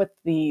sort of put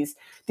these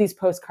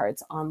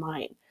postcards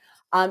online.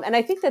 And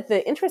I think that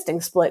the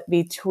interesting split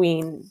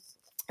between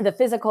the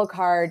physical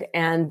card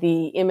and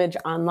the image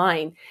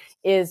online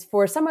is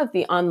for some of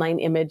the online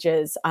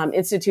images,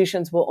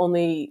 institutions will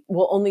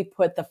only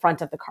put the front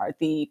of the card,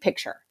 the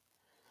picture,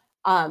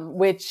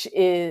 which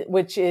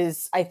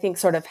is I think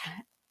sort of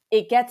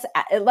it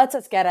lets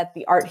us get at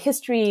the art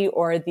history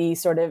or the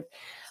sort of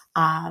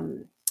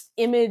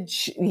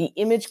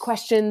image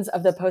questions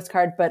of the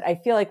postcard, but I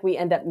feel like we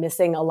end up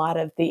missing a lot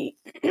of the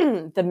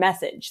the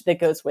message that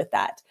goes with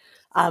that.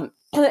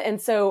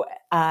 And so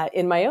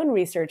in my own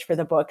research for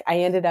the book, I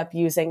ended up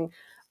using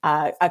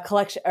a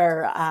collection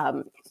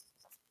or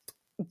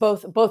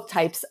both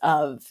types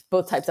of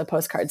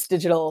postcards,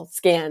 digital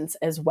scans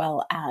as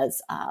well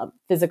as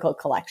physical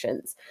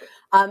collections.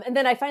 And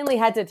then I finally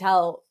had to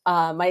tell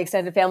my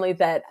extended family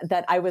that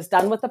I was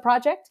done with the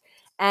project,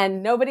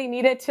 and nobody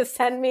needed to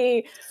send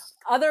me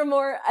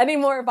any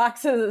more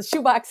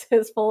shoe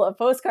boxes full of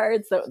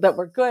postcards that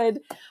were good.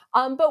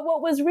 But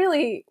what was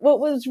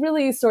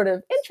really sort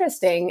of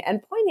interesting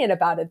and poignant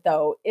about it,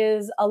 though,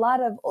 is a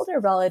lot of older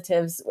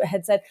relatives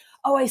had said,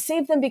 "Oh, I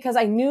saved them because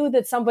I knew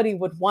that somebody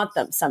would want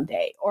them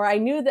someday," or "I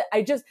knew that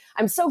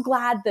I'm so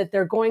glad that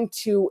they're going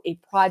to a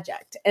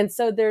project." And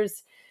so there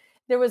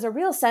was a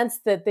real sense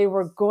that they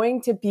were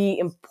going to be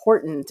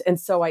important, and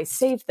so I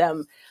saved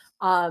them.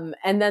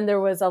 And then there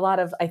was a lot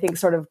of, I think,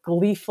 sort of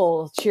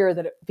gleeful cheer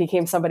that it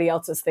became somebody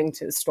else's thing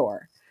to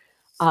store.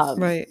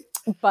 Right.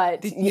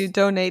 But did you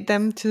donate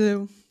them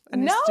to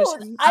an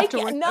institution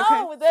afterwards?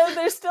 No, okay.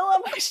 They're still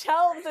on my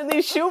shelves in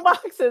these shoe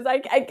boxes.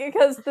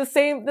 Because the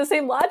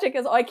same logic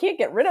is, I can't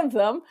get rid of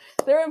them.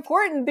 They're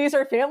important. These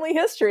are family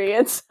history,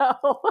 and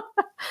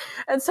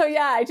so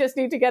yeah, I just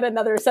need to get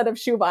another set of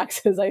shoe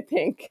boxes, I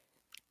think.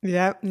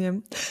 Yeah.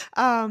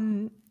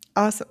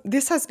 Awesome.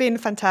 This has been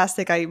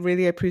fantastic. I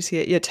really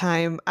appreciate your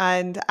time.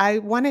 And I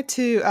wanted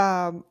to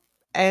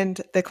end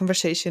the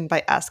conversation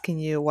by asking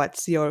you,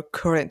 what's your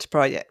current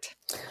project?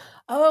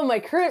 Oh, my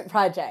current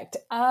project.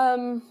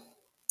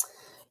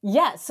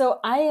 Yeah, so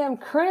I am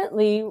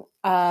currently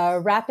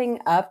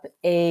wrapping up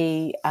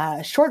a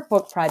short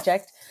book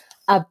project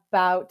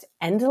about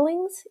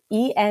endlings,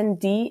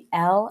 Endlings,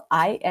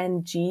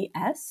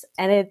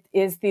 and it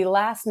is the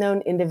last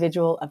known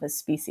individual of a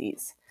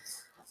species.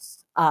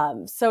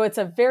 So it's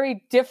a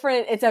very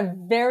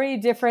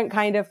different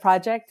kind of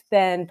project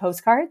than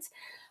postcards.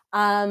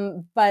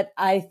 But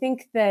I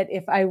think that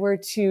if I were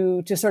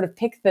to sort of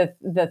pick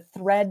the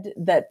thread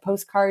that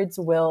postcards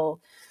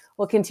will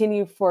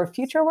continue for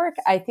future work,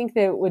 I think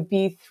that it would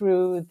be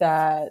through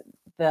the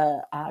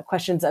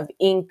questions of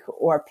ink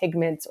or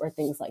pigments or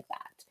things like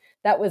that.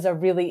 That was a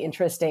really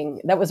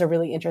interesting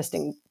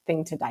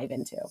thing to dive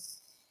into.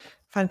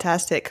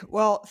 Fantastic.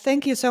 Well,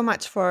 thank you so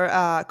much for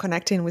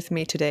connecting with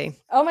me today.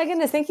 Oh my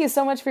goodness. Thank you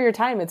so much for your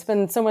time. It's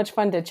been so much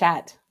fun to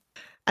chat.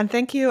 And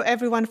thank you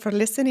everyone for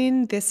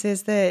listening. This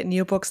is the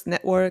New Books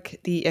Network,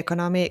 the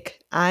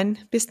Economic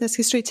and Business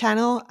History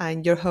Channel,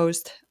 and your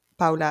host,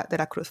 Paula de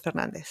la Cruz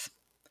Fernandez.